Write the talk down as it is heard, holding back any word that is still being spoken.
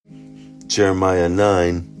Jeremiah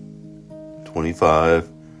 9:25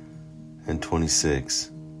 and 26.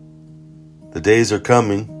 The days are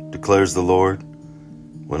coming, declares the Lord,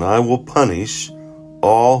 when I will punish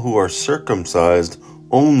all who are circumcised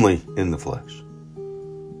only in the flesh.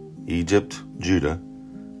 Egypt, Judah,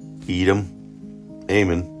 Edom,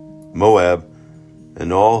 Ammon, Moab,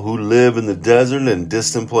 and all who live in the desert and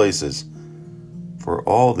distant places. For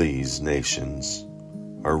all these nations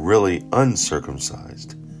are really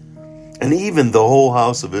uncircumcised. And even the whole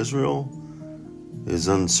house of Israel is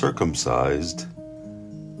uncircumcised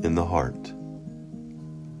in the heart.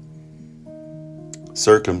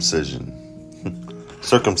 Circumcision.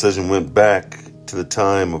 Circumcision went back to the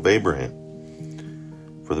time of Abraham.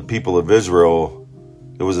 For the people of Israel,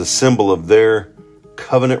 it was a symbol of their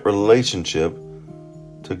covenant relationship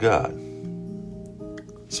to God.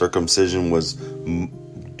 Circumcision was,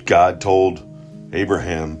 God told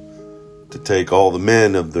Abraham to take all the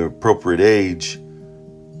men of the appropriate age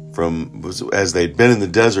as they'd been in the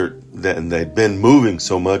desert, and they'd been moving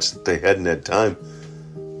so much that they hadn't had time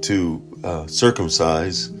to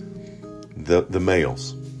circumcise the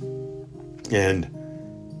males. And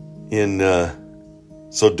in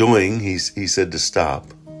so doing, he said to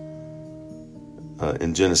stop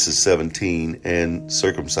in Genesis 17 and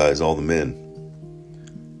circumcise all the men.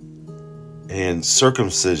 And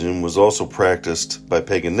circumcision was also practiced by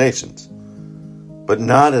pagan nations, but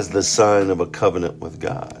not as the sign of a covenant with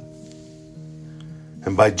God.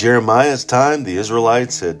 And by Jeremiah's time, the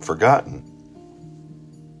Israelites had forgotten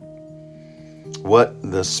what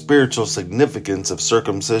the spiritual significance of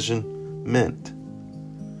circumcision meant,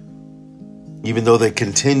 even though they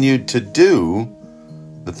continued to do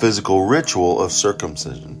the physical ritual of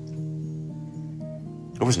circumcision.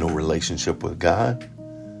 There was no relationship with God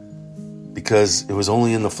because it was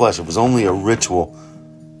only in the flesh. It was only a ritual.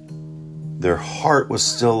 Their heart was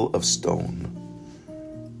still of stone.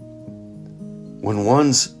 When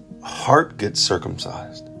one's heart gets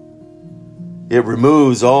circumcised, it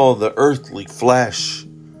removes all the earthly flesh,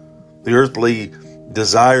 the earthly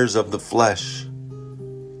desires of the flesh,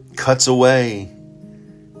 cuts away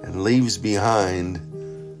and leaves behind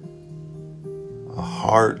a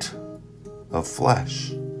heart of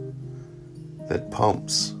flesh that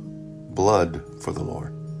pumps blood for the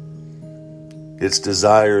Lord. Its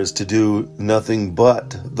desire is to do nothing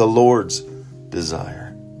but the Lord's desire.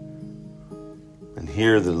 And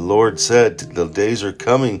here the Lord said, the days are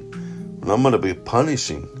coming when I'm going to be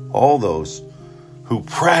punishing all those who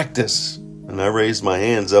practice, and I raise my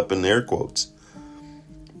hands up in air quotes,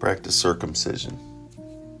 practice circumcision,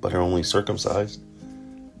 but are only circumcised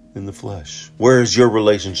in the flesh. Where is your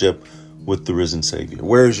relationship with the risen Savior?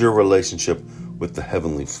 Where is your relationship with the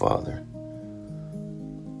Heavenly Father?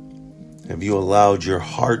 Have you allowed your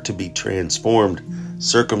heart to be transformed,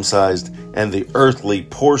 circumcised, and the earthly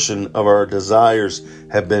portion of our desires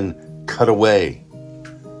have been cut away,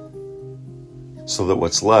 so that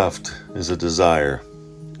what's left is a desire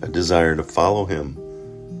to follow Him,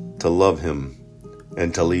 to love Him,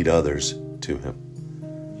 and to lead others to Him?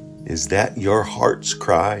 Is that your heart's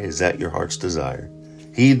cry? Is that your heart's desire?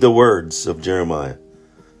 Heed the words of Jeremiah.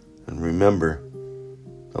 And remember,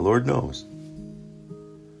 the Lord knows.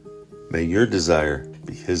 May your desire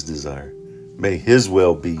be His desire. May His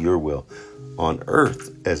will be your will on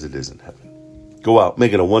earth as it is in heaven. Go out,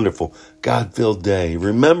 make it a wonderful, God-filled day,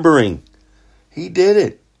 remembering He did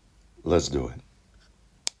it. Let's do it.